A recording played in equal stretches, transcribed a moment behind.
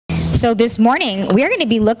So this morning, we are going to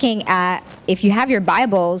be looking at, if you have your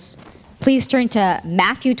Bibles, please turn to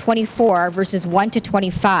Matthew 24, verses 1 to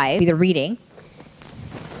 25, the reading.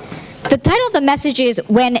 The title of the message is,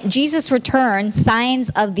 When Jesus Returns, Signs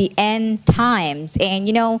of the End Times. And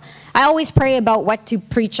you know, I always pray about what to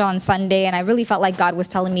preach on Sunday, and I really felt like God was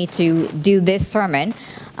telling me to do this sermon.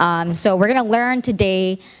 So we're going to learn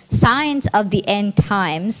today signs of the end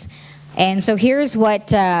times. And so here's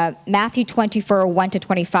what Matthew 24, 1 to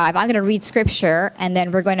 25. I'm going to read scripture, and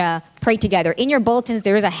then we're going to pray together. In your bulletins,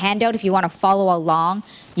 there is a handout. If you want to follow along,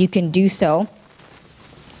 you can do so.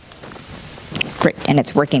 Great, and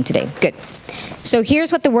it's working today. Good. So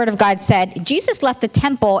here's what the Word of God said. Jesus left the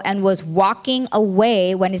temple and was walking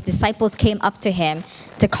away when his disciples came up to him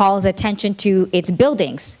to call his attention to its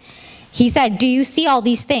buildings. He said, "Do you see all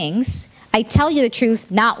these things? I tell you the truth,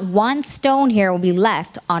 not one stone here will be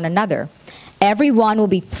left on another. Every one will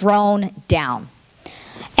be thrown down."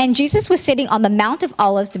 And Jesus was sitting on the Mount of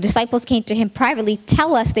Olives. The disciples came to him privately.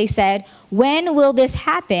 "Tell us," they said, "when will this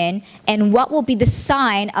happen, and what will be the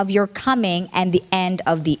sign of your coming and the end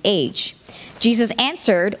of the age?" Jesus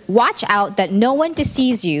answered, "Watch out that no one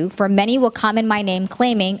deceives you, for many will come in my name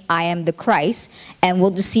claiming I am the Christ, and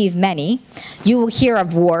will deceive many. You will hear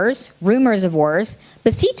of wars, rumors of wars,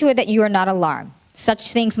 but see to it that you are not alarmed.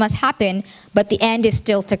 Such things must happen, but the end is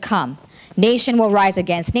still to come. Nation will rise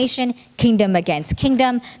against nation, kingdom against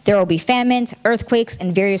kingdom. There will be famines, earthquakes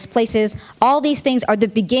in various places. All these things are the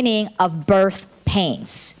beginning of birth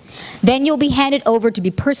pains. Then you'll be handed over to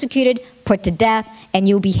be persecuted, put to death, and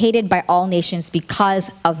you'll be hated by all nations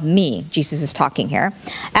because of me." Jesus is talking here.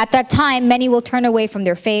 "At that time, many will turn away from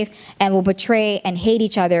their faith and will betray and hate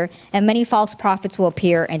each other, and many false prophets will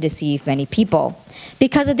appear and deceive many people.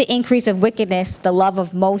 Because of the increase of wickedness, the love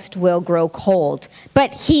of most will grow cold.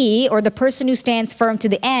 But he, or the person who stands firm to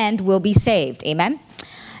the end, will be saved." Amen.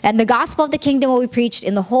 "And the gospel of the kingdom will be preached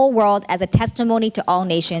in the whole world as a testimony to all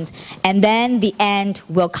nations, and then the end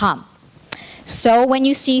will come. So when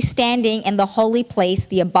you see standing in the holy place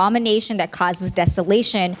the abomination that causes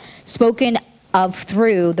desolation, spoken of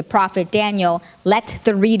through the prophet Daniel, let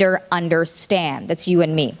the reader understand." That's you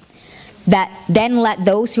and me. Then let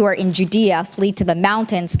those who are in Judea flee to the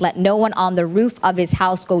mountains. Let no one on the roof of his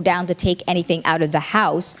house go down to take anything out of the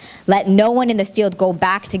house. Let no one in the field go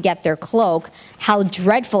back to get their cloak. How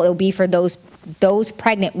dreadful it will be for those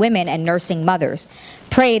pregnant women and nursing mothers.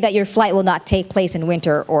 Pray that your flight will not take place in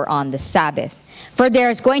winter or on the Sabbath. For there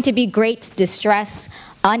is going to be great distress,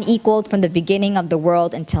 unequaled from the beginning of the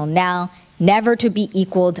world until now, never to be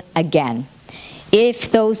equaled again.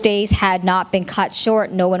 If those days had not been cut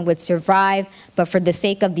short, no one would survive, but for the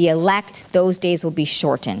sake of the elect, those days will be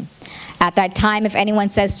shortened. At that time, if anyone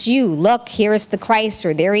says to you, 'Look, here is the Christ,'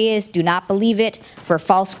 or 'There he is,' do not believe it, for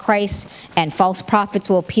false Christs and false prophets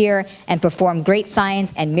will appear and perform great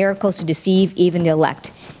signs and miracles to deceive even the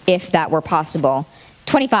elect, if that were possible."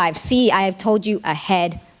 25, "See, I have told you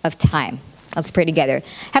ahead of time." Let's pray together.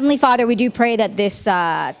 Heavenly Father, we do pray that this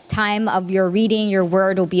time of your reading, your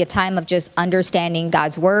word, will be a time of just understanding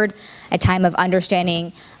God's word, a time of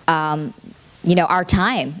understanding, our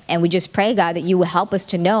time. And we just pray, God, that you will help us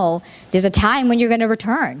to know there's a time when you're going to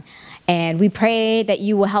return. And we pray that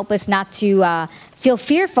you will help us not to feel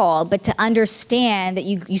fearful, but to understand that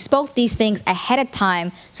you spoke these things ahead of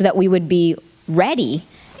time so that we would be ready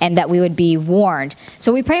and that we would be warned.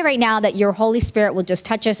 So we pray right now that your Holy Spirit will just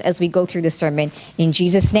touch us as we go through the sermon. In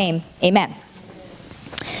Jesus' name, amen.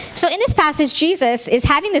 So in this passage, Jesus is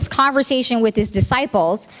having this conversation with his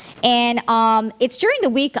disciples, and it's during the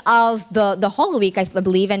week of the Holy Week, I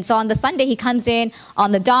believe. And so on the Sunday, he comes in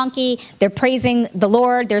on the donkey. They're praising the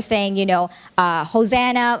Lord. They're saying,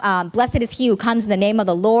 Hosanna, blessed is he who comes in the name of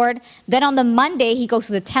the Lord. Then on the Monday, he goes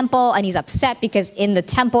to the temple, and he's upset because in the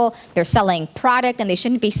temple, they're selling product, and they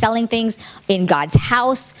shouldn't be selling things in God's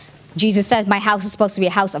house. Jesus says, "My house is supposed to be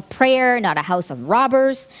a house of prayer, not a house of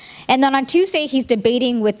robbers." And then on Tuesday, he's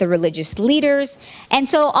debating with the religious leaders. And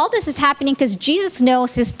so all this is happening because Jesus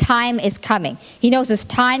knows his time is coming. He knows his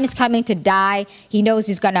time is coming to die. He knows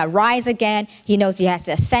he's going to rise again. He knows he has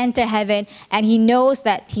to ascend to heaven. And he knows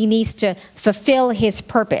that he needs to fulfill his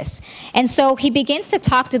purpose. And so he begins to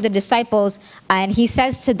talk to the disciples, and he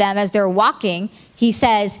says to them as they're walking, Jesus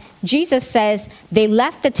says, Jesus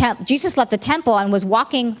left the temple and was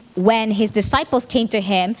walking when his disciples came to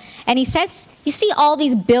him. And he says, "You see all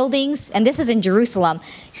these buildings," and this is in Jerusalem.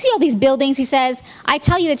 "You see all these buildings," he says, "I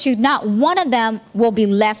tell you the truth, not one of them will be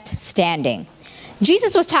left standing."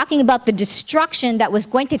 Jesus was talking about the destruction that was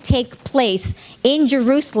going to take place in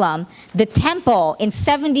Jerusalem, the temple in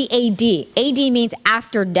 70 AD. AD means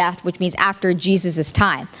after death, which means after Jesus'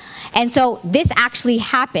 time. And so this actually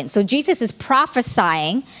happened. So Jesus is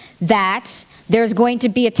prophesying that there's going to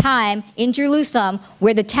be a time in Jerusalem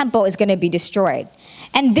where the temple is going to be destroyed.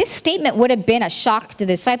 And this statement would have been a shock to the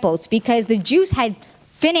disciples because the Jews had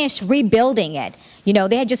finished rebuilding it. You know,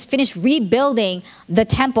 they had just finished rebuilding the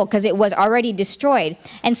temple because it was already destroyed.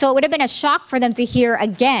 And so it would have been a shock for them to hear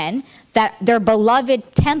again that their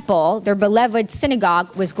beloved temple, their beloved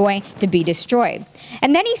synagogue was going to be destroyed.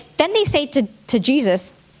 And then they say to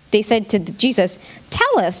Jesus, they said to Jesus,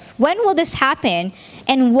 tell us, when will this happen?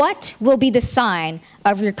 And what will be the sign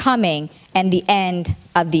of your coming and the end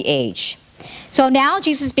of the age? So now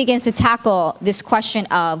Jesus begins to tackle this question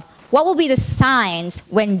of what will be the signs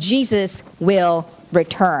when Jesus will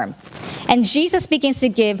return. And Jesus begins to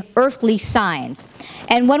give earthly signs.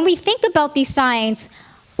 And when we think about these signs,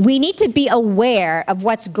 we need to be aware of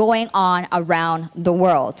what's going on around the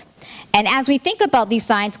world. And as we think about these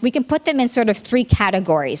signs, we can put them in sort of three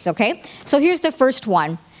categories, okay? So here's the first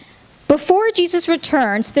one. Before Jesus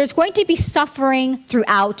returns, there's going to be suffering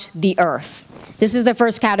throughout the earth. This is the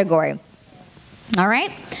first category. All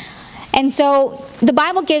right? And so the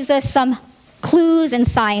Bible gives us some clues and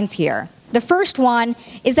signs here. The first one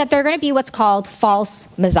is that there are going to be what's called false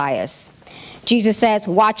messiahs. Jesus says,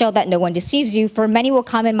 watch out that no one deceives you, for many will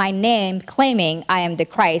come in my name, claiming I am the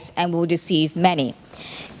Christ, and will deceive many.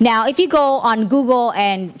 Now, if you go on Google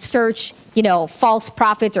and search, false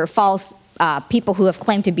prophets or false people who have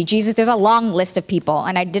claimed to be Jesus, there's a long list of people,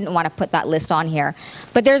 and I didn't want to put that list on here.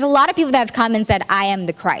 But there's a lot of people that have come and said, I am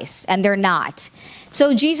the Christ, and they're not.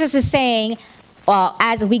 So Jesus is saying,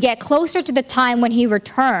 as we get closer to the time when he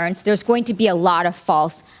returns, there's going to be a lot of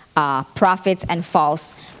false prophets and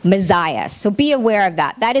false messiahs. So be aware of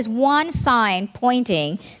that. That is one sign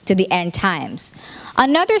pointing to the end times.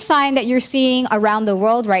 Another sign that you're seeing around the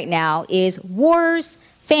world right now is wars,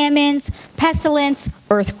 famines, pestilence,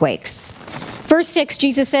 earthquakes. Verse 6,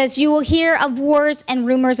 Jesus says, you will hear of wars and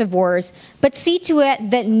rumors of wars, but see to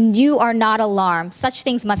it that you are not alarmed. Such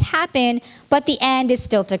things must happen, but the end is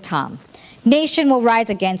still to come. Nation will rise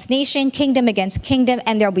against nation, kingdom against kingdom,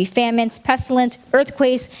 and there will be famines, pestilence,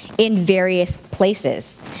 earthquakes in various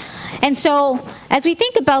places. And so, as we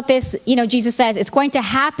think about this, Jesus says it's going to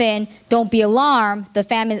happen. Don't be alarmed. The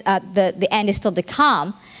famine, the end is still to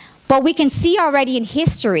come. But we can see already in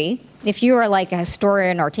history, if you are like a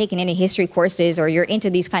historian or taking any history courses or you're into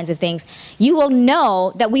these kinds of things, you will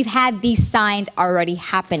know that we've had these signs already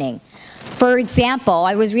happening. For example,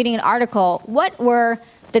 I was reading an article, what were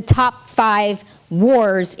the top 5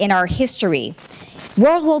 wars in our history?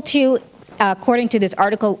 World War II, according to this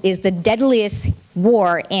article, is the deadliest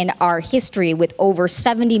war in our history with over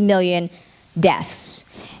 70 million deaths.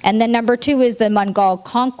 And then number 2 is the Mongol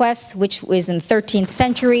conquest, which was in the 13th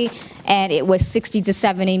century, and it was 60 to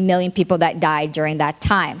 70 million people that died during that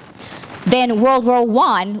time. Then World War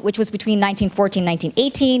I, which was between 1914 and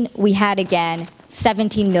 1918, we had again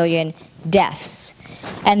 17 million deaths.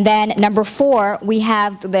 And then number 4, we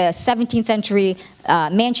have the 17th century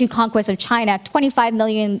Manchu conquest of China, 25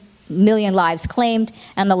 million lives claimed.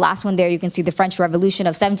 And the last one there, you can see the French Revolution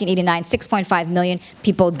of 1789, 6.5 million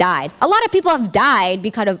people died. A lot of people have died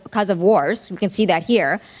because of wars. We can see that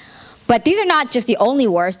here. But these are not just the only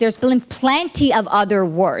wars. There's been plenty of other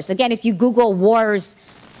wars. Again, if you Google wars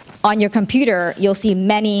on your computer, you'll see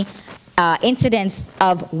many incidents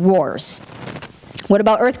of wars. What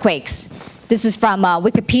about earthquakes? This is from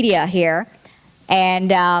Wikipedia here.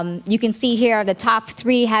 And you can see here the top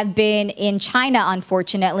 3 have been in China,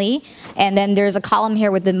 unfortunately. And then there's a column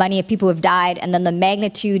here with the many of people who have died and then the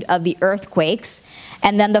magnitude of the earthquakes.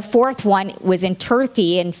 And then the 4th one was in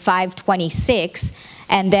Turkey in 526.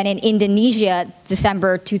 And then in Indonesia,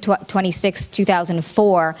 December 26,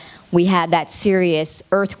 2004, we had that serious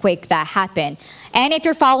earthquake that happened. And if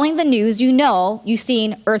you're following the news, you've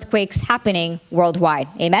seen earthquakes happening worldwide.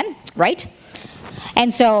 Amen? Right?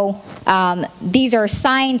 And so these are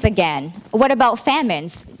signs again. What about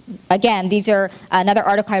famines? Again, these are another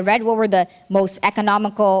article I read. What were the most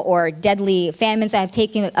economical or deadly famines that have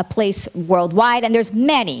taken place worldwide? And there's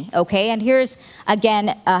many, okay? And here's,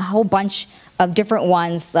 again, a whole bunch of different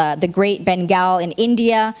ones. The Great Bengal in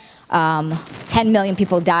India, 10 million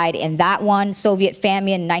people died in that one. Soviet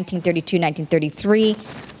famine, 1932, 1933,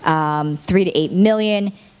 3 to 8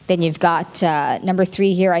 million. Then you've got number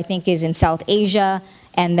 3 here, I think, is in South Asia.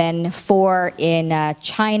 And then 4 in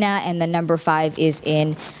China. And then number 5 is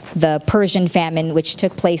in the Persian famine, which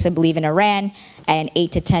took place, I believe, in Iran. And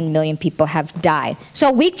 8 to 10 million people have died.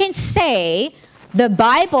 So we can say the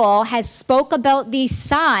Bible has spoke about these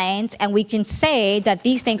signs, and we can say that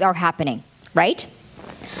these things are happening, right?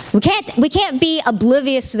 We can't be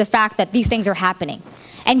oblivious to the fact that these things are happening.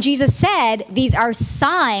 And Jesus said, these are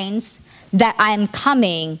signs that I'm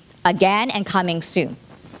coming again and coming soon.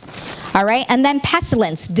 All right, and then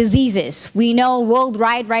pestilence, diseases. We know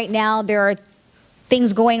worldwide right now there are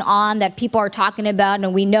things going on that people are talking about,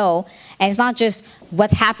 and we know, and it's not just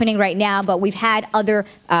what's happening right now, but we've had other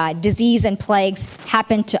disease and plagues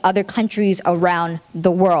happen to other countries around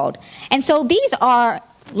the world. And so these are,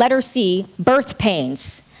 letter C, birth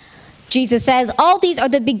pains. Jesus says, all these are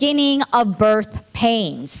the beginning of birth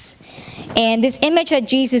pains. And this image that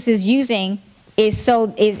Jesus is using is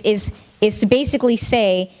to basically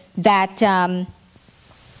say that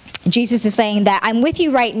Jesus is saying that I'm with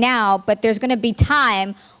you right now, but there's going to be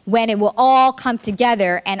time when it will all come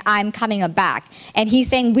together and I'm coming back. And he's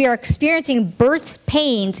saying we are experiencing birth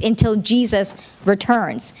pains until Jesus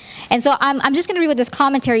returns. And so I'm just going to read what this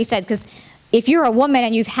commentary says, because if you're a woman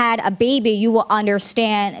and you've had a baby, you will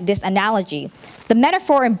understand this analogy. The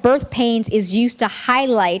metaphor in birth pains is used to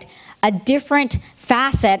highlight a different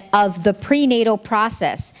facet of the prenatal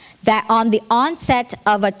process, that on the onset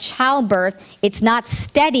of a childbirth, it's not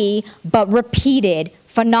steady but repeated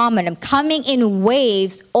phenomenon, coming in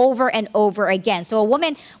waves over and over again. So a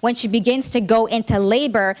woman, when she begins to go into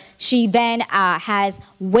labor, she then has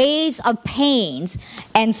waves of pains.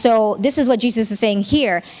 And so this is what Jesus is saying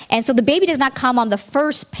here. And so the baby does not come on the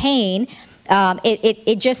first pain.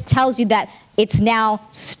 It just tells you that it's now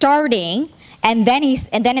starting. And then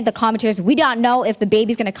in the commentaries, we don't know if the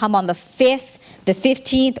baby's going to come on the 5th, the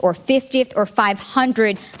 15th, or 50th, or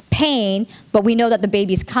 500 pain, but we know that the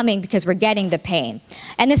baby's coming because we're getting the pain.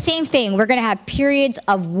 And the same thing, we're going to have periods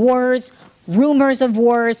of wars, rumors of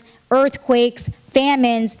wars, earthquakes,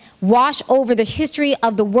 famines, wash over the history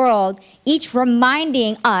of the world, each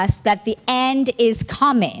reminding us that the end is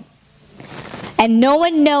coming. And no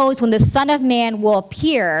one knows when the Son of Man will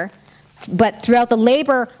appear. But throughout the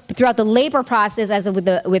labor process, as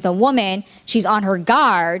with a woman, she's on her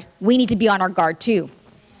guard. We need to be on our guard too.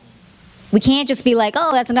 We can't just be like,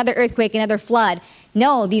 oh, that's another earthquake, another flood.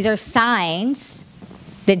 No, these are signs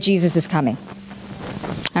that Jesus is coming.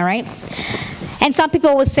 All right? And some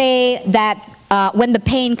people will say that when the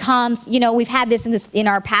pain comes, you know, we've had this in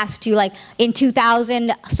our past too. Like in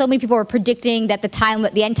 2000, so many people were predicting that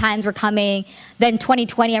the end times were coming. Then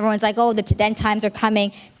 2020, everyone's like, oh, the end times are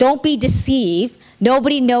coming. Don't be deceived.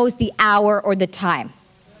 Nobody knows the hour or the time.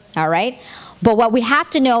 All right? But what we have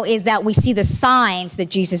to know is that we see the signs that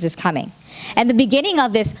Jesus is coming. And the beginning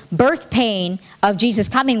of this birth pain of Jesus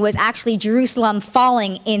coming was actually Jerusalem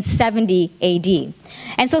falling in 70 AD.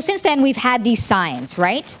 And so since then, we've had these signs,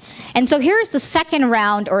 right? And so here's the second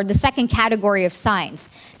round, or the second category of signs.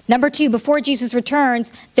 Number 2, before Jesus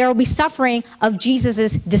returns, there will be suffering of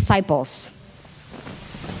Jesus' disciples.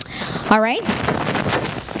 All right?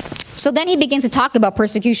 So then he begins to talk about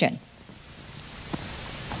persecution.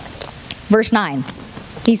 Verse 9,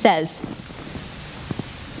 he says,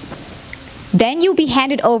 then you'll be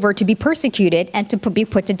handed over to be persecuted and to be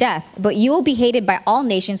put to death, but you will be hated by all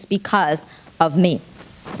nations because of me.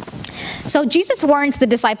 So Jesus warns the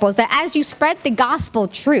disciples that as you spread the gospel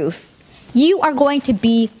truth, you are going to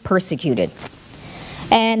be persecuted.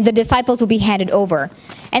 And the disciples will be handed over.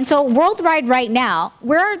 And so worldwide right now,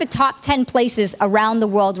 where are the top 10 places around the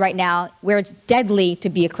world right now where it's deadly to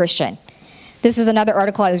be a Christian? This is another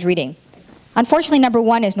article I was reading. Unfortunately, number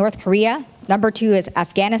 1 is North Korea. Number 2 is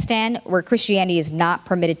Afghanistan, where Christianity is not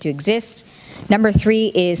permitted to exist. Number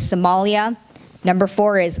 3 is Somalia. Number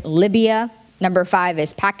 4 is Libya. Number 5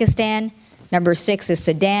 is Pakistan. Number 6 is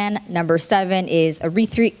Sudan. Number 7 is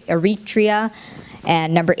Eritrea.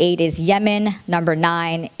 And number 8 is Yemen. Number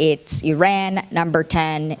 9, it's Iran. Number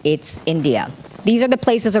 10, it's India. These are the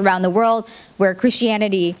places around the world where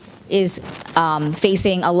Christianity is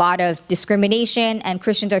facing a lot of discrimination, and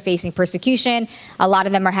Christians are facing persecution. A lot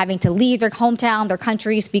of them are having to leave their hometown, their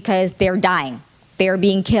countries, because they're dying. They are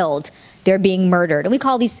being killed. They're being murdered. And we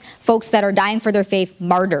call these folks that are dying for their faith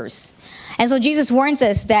martyrs. And so Jesus warns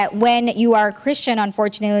us that when you are a Christian,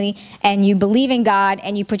 unfortunately, and you believe in God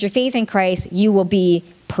and you put your faith in Christ, you will be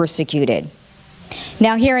persecuted.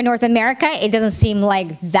 Now here in North America, it doesn't seem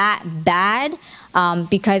like that bad.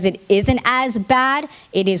 Because it isn't as bad.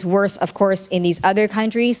 It is worse, of course, in these other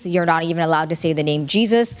countries. You're not even allowed to say the name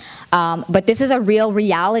Jesus. But this is a real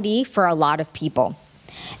reality for a lot of people.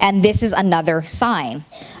 And this is another sign.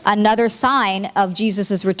 Another sign of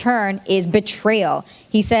Jesus' return is betrayal.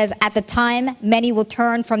 He says, at the time, many will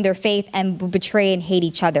turn from their faith and will betray and hate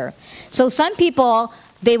each other. So some people,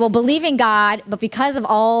 they will believe in God, but because of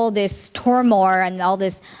all this turmoil and all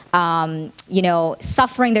this,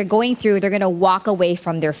 suffering they're going through, they're going to walk away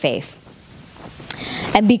from their faith.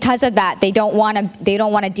 And because of that, they don't want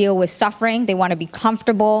to deal with suffering. They want to be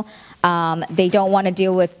comfortable. They don't want to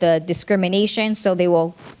deal with the discrimination, so they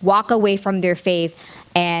will walk away from their faith.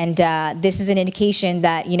 And this is an indication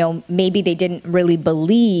that, maybe they didn't really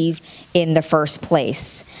believe in the first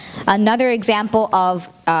place. Another example of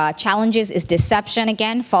challenges is deception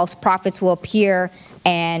again. False prophets will appear,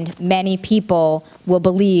 and many people will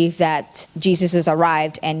believe that Jesus has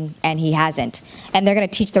arrived, and he hasn't. And they're going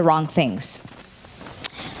to teach the wrong things.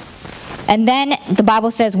 And then the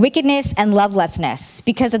Bible says wickedness and lovelessness.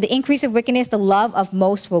 Because of the increase of wickedness, the love of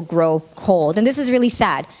most will grow cold. And this is really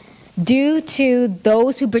sad. Due to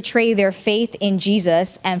those who betray their faith in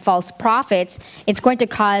Jesus and false prophets, it's going to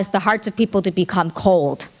cause the hearts of people to become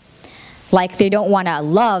cold. Like they don't want to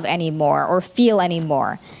love anymore or feel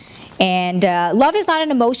anymore. And love is not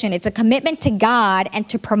an emotion. It's a commitment to God and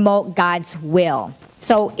to promote God's will.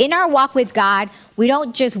 So in our walk with God, we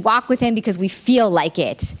don't just walk with him because we feel like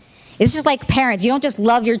it. It's just like parents. You don't just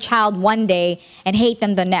love your child one day and hate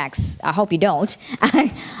them the next. I hope you don't.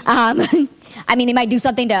 I mean, they might do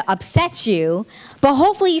something to upset you, but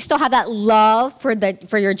hopefully you still have that love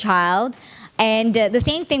for your child. And the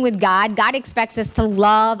same thing with God. God expects us to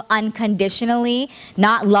love unconditionally,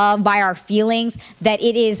 not love by our feelings. That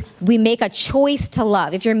we make a choice to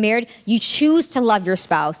love. If you're married, you choose to love your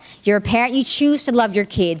spouse. You're a parent, you choose to love your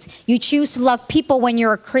kids. You choose to love people when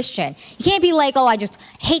you're a Christian. You can't be like, oh, I just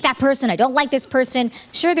hate that person. I don't like this person.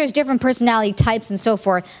 Sure, there's different personality types and so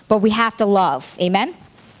forth, but we have to love. Amen?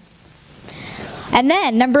 And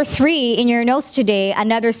then, number 3 in your notes today,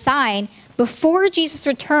 another sign. Before Jesus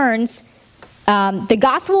returns, the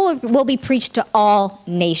gospel will be preached to all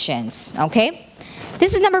nations, okay?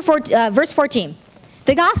 This is verse 14.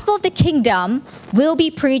 The gospel of the kingdom will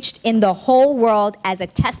be preached in the whole world as a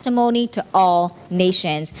testimony to all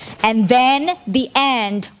nations, and then the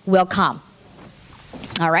end will come.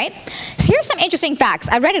 All right? So here's some interesting facts.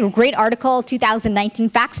 I read a great article, 2019,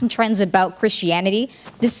 Facts and Trends About Christianity.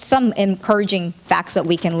 This is some encouraging facts that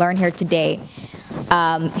we can learn here today.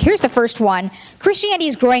 Here's the first one. Christianity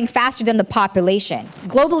is growing faster than the population.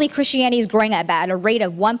 Globally, Christianity is growing at a rate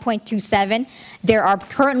of 1.27. There are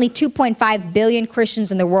currently 2.5 billion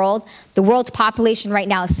Christians in the world. The world's population right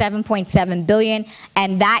now is 7.7 billion,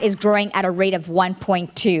 and that is growing at a rate of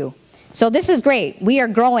 1.2. So this is great. We are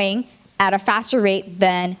growing at a faster rate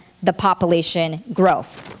than the population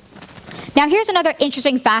growth. Now, here's another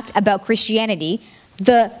interesting fact about Christianity.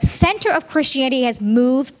 The center of Christianity has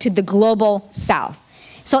moved to the global south.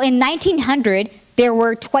 So in 1900, there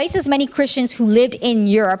were twice as many Christians who lived in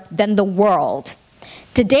Europe than the world.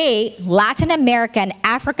 Today, Latin America and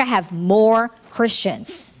Africa have more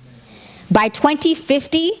Christians. By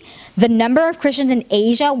 2050, the number of Christians in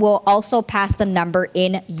Asia will also pass the number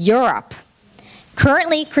in Europe.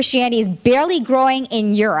 Currently, Christianity is barely growing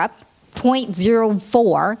in Europe,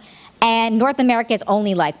 0.04, and North America is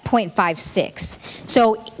only like 0.56.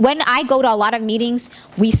 So when I go to a lot of meetings,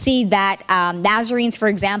 we see that Nazarenes, for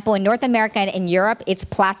example, in North America and in Europe, it's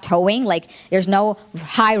plateauing. Like there's no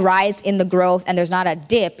high rise in the growth and there's not a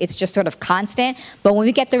dip. It's just sort of constant. But when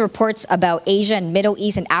we get the reports about Asia and Middle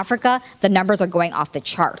East and Africa, the numbers are going off the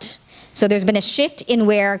chart. So there's been a shift in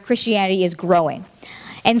where Christianity is growing.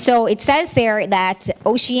 And so it says there that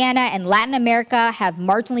Oceania and Latin America have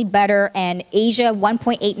marginally better, and Asia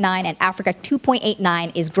 1.89 and Africa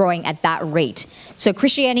 2.89 is growing at that rate. So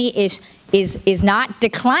Christianity is not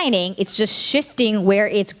declining, it's just shifting where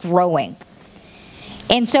it's growing.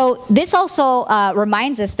 And so this also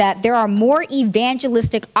reminds us that there are more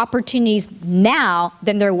evangelistic opportunities now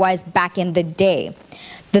than there was back in the day.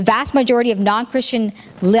 The vast majority of non-Christians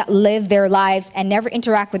live their lives and never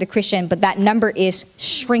interact with a Christian, but that number is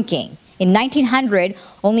shrinking. In 1900,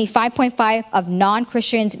 only 5.5% of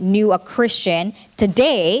non-Christians knew a Christian.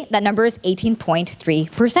 Today, that number is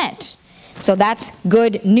 18.3%. So that's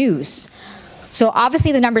good news. So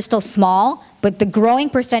obviously the number is still small, but the growing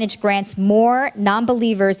percentage grants more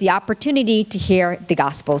non-believers the opportunity to hear the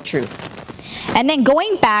gospel truth. And then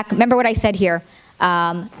going back, remember what I said here,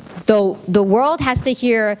 the world has to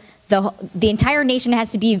hear, the entire nation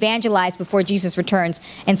has to be evangelized before Jesus returns.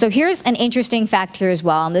 And so here's an interesting fact here as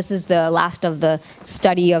well, and this is the last of the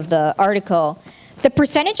study of the article. The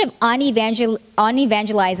percentage of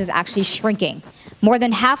unevangelized is actually shrinking. More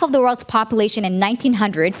than half of the world's population in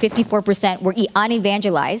 1900, 54%, were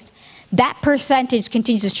unevangelized. That percentage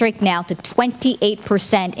continues to shrink now to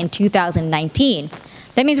 28% in 2019.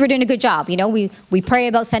 That means we're doing a good job. You know, we pray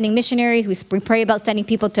about sending missionaries, we pray about sending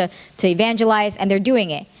people to evangelize, and they're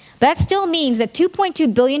doing it. But that still means that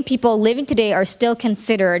 2.2 billion people living today are still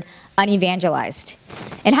considered unevangelized.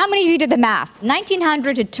 And how many of you did the math?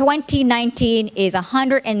 1900 to 2019 is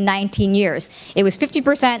 119 years. It was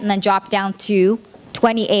 50% and then dropped down to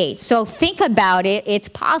 28. So think about it. It's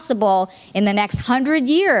possible in the next 100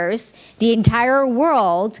 years, the entire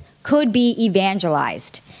world could be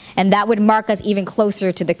evangelized. And that would mark us even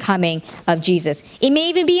closer to the coming of Jesus. It may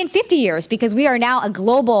even be in 50 years because we are now a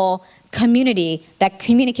global community that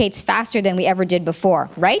communicates faster than we ever did before,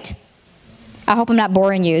 right? I hope I'm not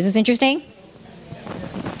boring you. Is this interesting?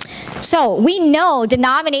 So we know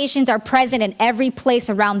denominations are present in every place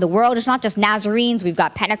around the world. It's not just Nazarenes. We've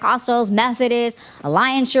got Pentecostals, Methodists,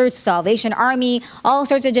 Alliance Church, Salvation Army, all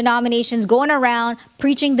sorts of denominations going around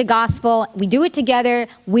preaching the gospel. We do it together.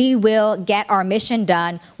 We will get our mission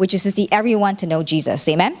done, which is to see everyone to know Jesus.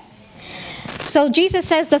 Amen? So Jesus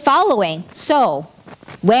says the following. So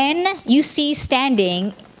when you see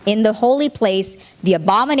standing in the holy place the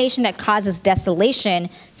abomination that causes desolation,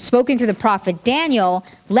 spoken through the prophet Daniel,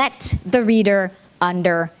 let the reader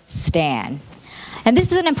understand. And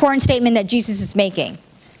this is an important statement that Jesus is making.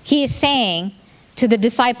 He is saying to the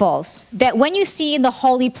disciples that when you see in the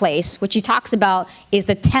holy place, which he talks about is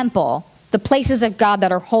the temple, the places of God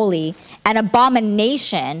that are holy, an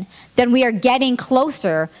abomination, then we are getting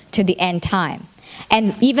closer to the end time.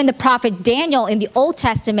 And even the prophet Daniel in the Old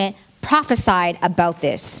Testament prophesied about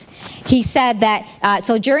this. He said that,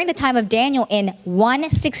 so during the time of Daniel in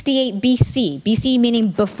 168 BC meaning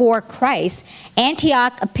before Christ,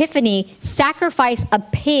 Antioch Epiphanes sacrificed a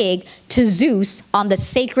pig to Zeus on the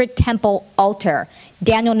sacred temple altar.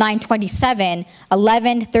 Daniel 9:27,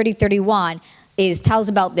 11, 30, 31 tells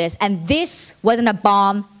about this. And this was an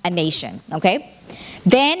abomination, okay?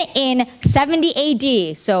 Then in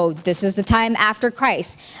 70 AD, so this is the time after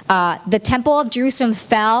Christ, the temple of Jerusalem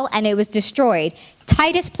fell and it was destroyed.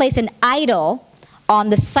 Titus placed an idol on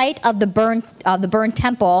the site of the burned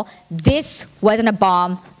temple. This was an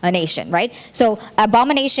abomination, right? So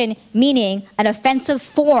abomination meaning an offensive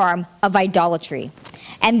form of idolatry.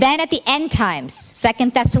 And then at the end times,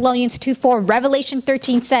 2 Thessalonians 2:4, Revelation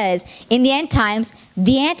 13 says, in the end times,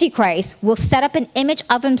 the Antichrist will set up an image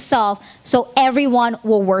of himself so everyone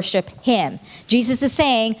will worship him. Jesus is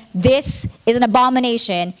saying this is an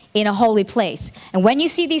abomination in a holy place. And when you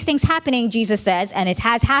see these things happening, Jesus says, and it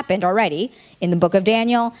has happened already in the book of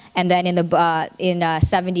Daniel and then in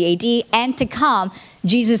 70 AD and to come,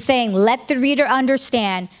 Jesus saying, let the reader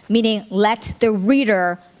understand, meaning let the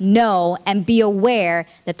reader know and be aware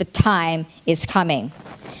that the time is coming.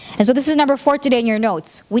 And so this is number 4 today in your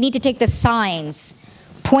notes. We need to take the signs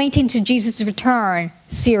pointing to Jesus' return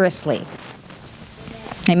seriously.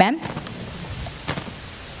 Amen?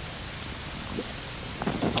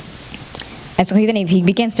 And so then he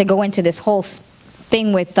begins to go into this whole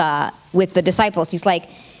thing with the disciples. He's like,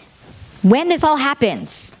 when this all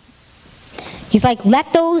happens, he's like,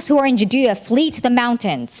 let those who are in Judea flee to the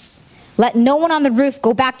mountains. Let no one on the roof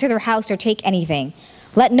go back to their house or take anything.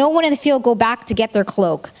 Let no one in the field go back to get their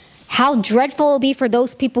cloak. How dreadful it will be for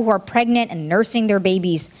those people who are pregnant and nursing their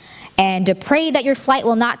babies. And to pray that your flight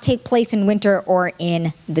will not take place in winter or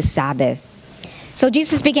in the Sabbath. So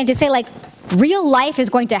Jesus began to say, like, real life is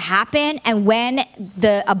going to happen, and when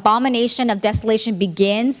the abomination of desolation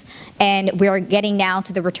begins, and we are getting now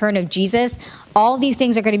to the return of Jesus, all these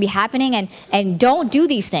things are going to be happening, and don't do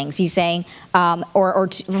these things, he's saying.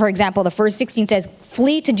 For example, the verse 16 says,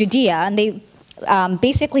 flee to Judea, and they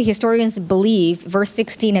basically historians believe verse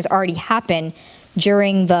 16 has already happened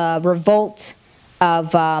during the revolt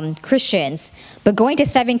of Christians. But going to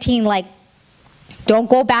 17, like, don't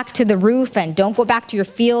go back to the roof and don't go back to your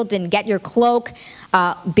field and get your cloak.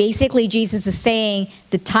 Basically, Jesus is saying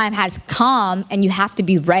the time has come and you have to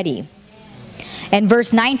be ready. And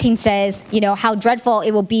verse 19 says, you know, how dreadful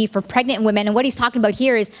it will be for pregnant women. And what he's talking about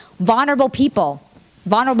here is vulnerable people.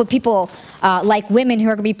 Vulnerable people like women who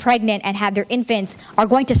are going to be pregnant and have their infants are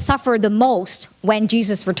going to suffer the most when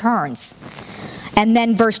Jesus returns. And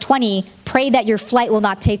then verse 20, pray that your flight will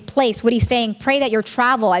not take place. What he's saying, pray that your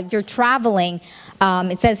travel, if you're traveling,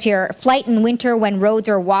 it says here, flight in winter when roads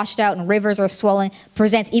are washed out and rivers are swollen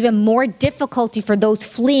presents even more difficulty for those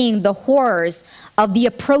fleeing the horrors of the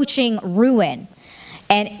approaching ruin.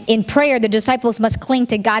 And in prayer, the disciples must cling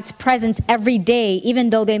to God's presence every day, even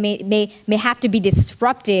though they may have to be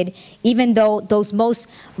disrupted, even though those most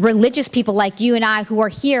religious people like you and I who are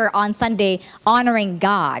here on Sunday honoring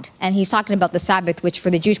God. And he's talking about the Sabbath, which for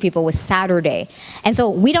the Jewish people was Saturday. And so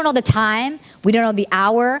we don't know the time, we don't know the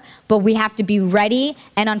hour, but we have to be ready.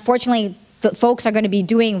 And unfortunately, folks are going to be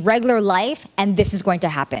doing regular life, and this is going to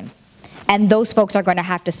happen. And those folks are going to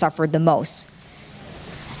have to suffer the most.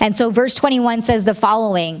 And so verse 21 says the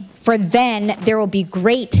following, For then there will be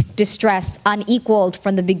great distress unequaled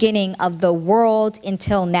from the beginning of the world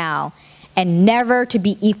until now, and never to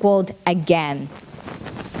be equaled again.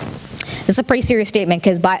 This is a pretty serious statement,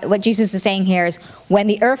 because what Jesus is saying here is when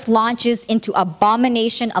the earth launches into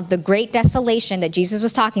abomination of the great desolation that Jesus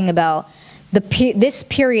was talking about, this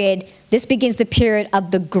begins the period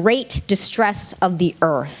of the great distress of the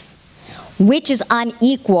earth, which is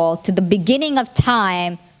unequal to the beginning of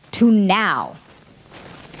time to now.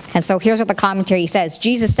 And so here's what the commentary says.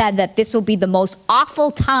 Jesus said that this will be the most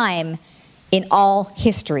awful time in all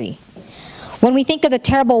history. When we think of the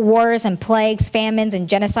terrible wars and plagues, famines, and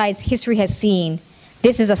genocides history has seen,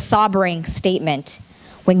 this is a sobering statement.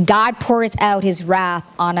 When God pours out his wrath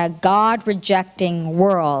on a God-rejecting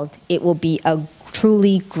world, it will be a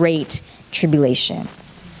truly great tribulation.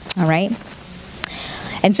 All right?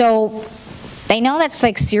 And so they know that's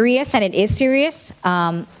like serious, and it is serious.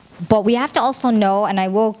 But we have to also know, and I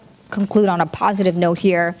will conclude on a positive note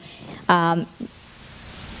here, going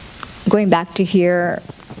back to here,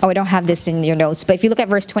 I don't have this in your notes, but if you look at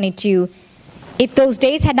verse 22, if those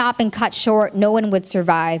days had not been cut short, no one would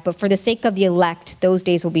survive, but for the sake of the elect, those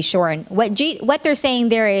days will be shortened. What they're saying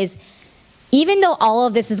there is, even though all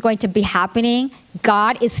of this is going to be happening,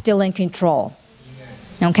 God is still in control.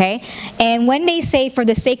 Okay? And when they say for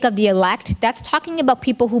the sake of the elect, that's talking about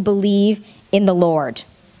people who believe in the Lord.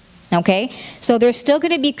 Okay? So there's still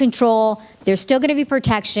going to be control, there's still going to be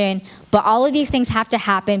protection, but all of these things have to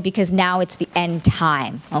happen because now it's the end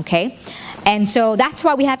time. Okay? And so that's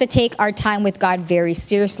why we have to take our time with God very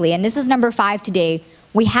seriously. And this is number 5 today.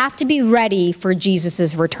 We have to be ready for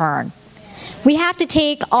Jesus' return. We have to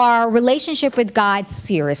take our relationship with God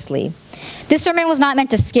seriously. This sermon was not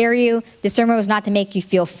meant to scare you. This sermon was not to make you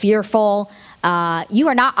feel fearful. You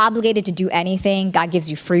are not obligated to do anything. God gives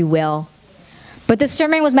you free will. But this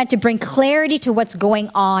sermon was meant to bring clarity to what's going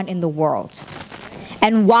on in the world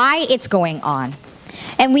and why it's going on.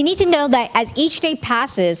 And we need to know that as each day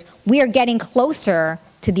passes, we are getting closer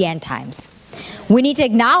to the end times. We need to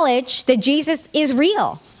acknowledge that Jesus is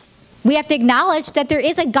real. We have to acknowledge that there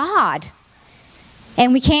is a God.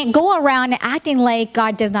 And we can't go around acting like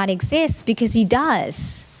God does not exist, because he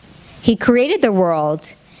does. He created the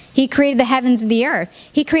world. He created the heavens and the earth.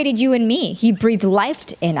 He created you and me. He breathed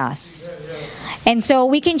life in us. And so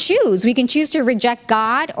we can choose. We can choose to reject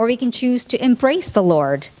God, or we can choose to embrace the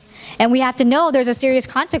Lord. And we have to know there's a serious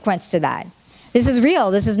consequence to that. This is real.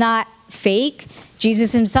 This is not fake.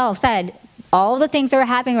 Jesus himself said, all the things that are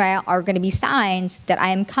happening right now are going to be signs that I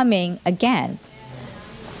am coming again.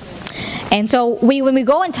 And so when we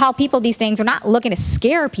go and tell people these things, we're not looking to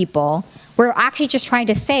scare people. We're actually just trying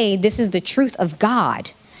to say this is the truth of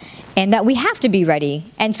God and that we have to be ready.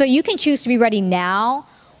 And so you can choose to be ready now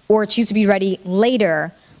or choose to be ready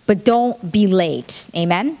later, but don't be late.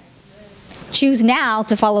 Amen? Choose now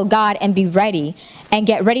to follow God and be ready and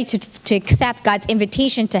get ready to accept God's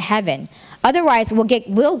invitation to heaven. Otherwise,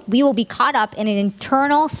 we will be caught up in an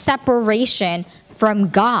eternal separation from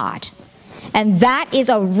God. And that is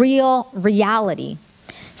a real reality.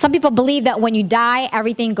 Some people believe that when you die,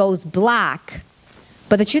 everything goes black.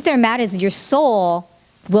 But the truth of the matter is your soul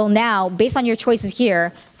will now, based on your choices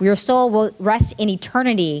here, your soul will rest in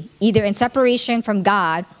eternity, either in separation from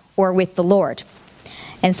God or with the Lord.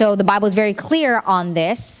 And so the Bible is very clear on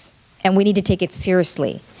this, and we need to take it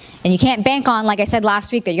seriously. And you can't bank on, like I said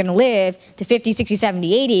last week, that you're going to live to 50, 60,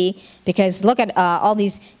 70, 80, because look at all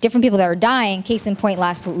these different people that are dying. Case in point,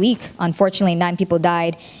 last week, unfortunately, 9 people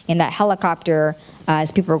died in that helicopter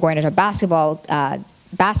as people were going to a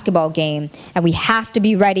basketball game. And we have to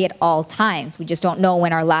be ready at all times. We just don't know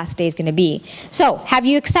when our last day is going to be. So, have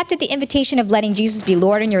you accepted the invitation of letting Jesus be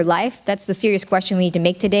Lord in your life? That's the serious question we need to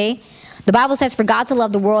make today. The Bible says, for God to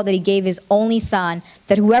love the world that he gave his only son,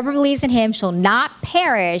 that whoever believes in him shall not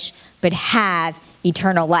perish, but have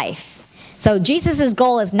eternal life. So Jesus'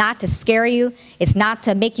 goal is not to scare you. It's not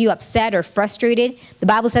to make you upset or frustrated. The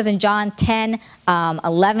Bible says in John 10,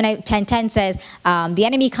 10 says, the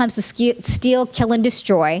enemy comes to steal, kill, and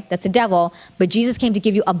destroy. That's the devil. But Jesus came to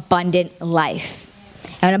give you abundant life.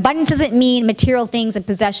 And abundance doesn't mean material things and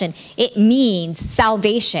possession. It means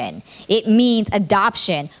salvation. It means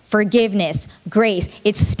adoption, forgiveness, grace.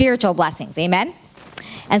 It's spiritual blessings. Amen?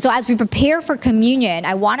 And so as we prepare for communion,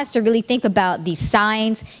 I want us to really think about these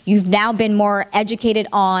signs. You've now been more educated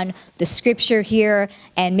on the scripture here,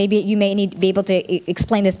 and maybe you may need to be able to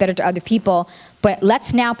explain this better to other people. But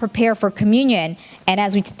let's now prepare for communion. And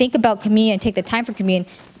as we think about communion, take the time for communion,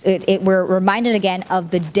 we're reminded again of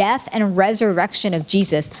the death and resurrection of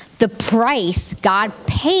Jesus, the price God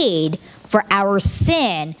paid for our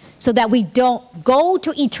sin so that we don't go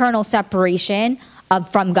to eternal separation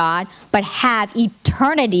from God, but have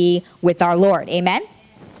eternity with our Lord. Amen?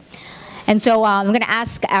 And so I'm going to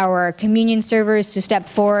ask our communion servers to step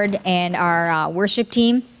forward and our worship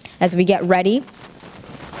team as we get ready.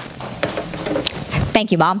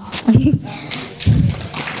 Thank you, Mom.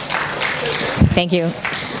 Thank you.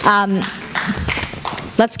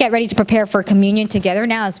 Let's get ready to prepare for communion together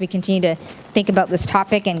now as we continue to think about this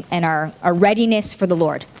topic and our readiness for the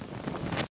Lord.